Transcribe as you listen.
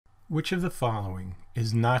Which of the following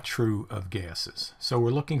is not true of gases? So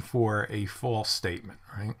we're looking for a false statement,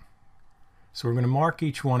 right? So we're going to mark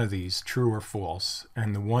each one of these true or false,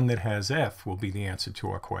 and the one that has F will be the answer to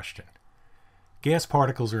our question. Gas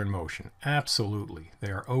particles are in motion. Absolutely. They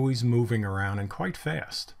are always moving around and quite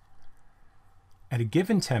fast. At a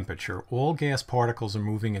given temperature, all gas particles are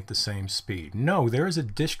moving at the same speed. No, there is a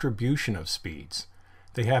distribution of speeds.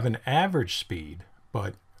 They have an average speed,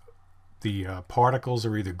 but the particles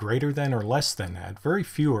are either greater than or less than that. Very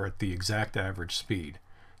few are at the exact average speed.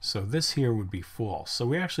 So this here would be false. So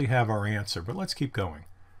we actually have our answer, but let's keep going.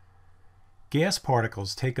 Gas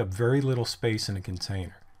particles take up very little space in a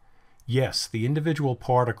container. Yes, the individual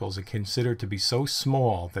particles are considered to be so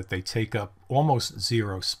small that they take up almost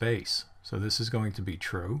zero space. So this is going to be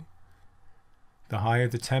true. The higher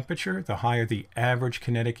the temperature, the higher the average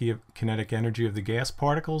kinetic energy of the gas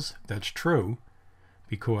particles. That's true,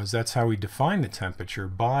 because that's how we define the temperature,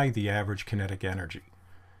 by the average kinetic energy.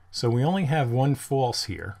 So we only have one false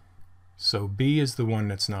here. So B is the one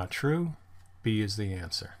that's not true. B is the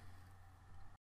answer.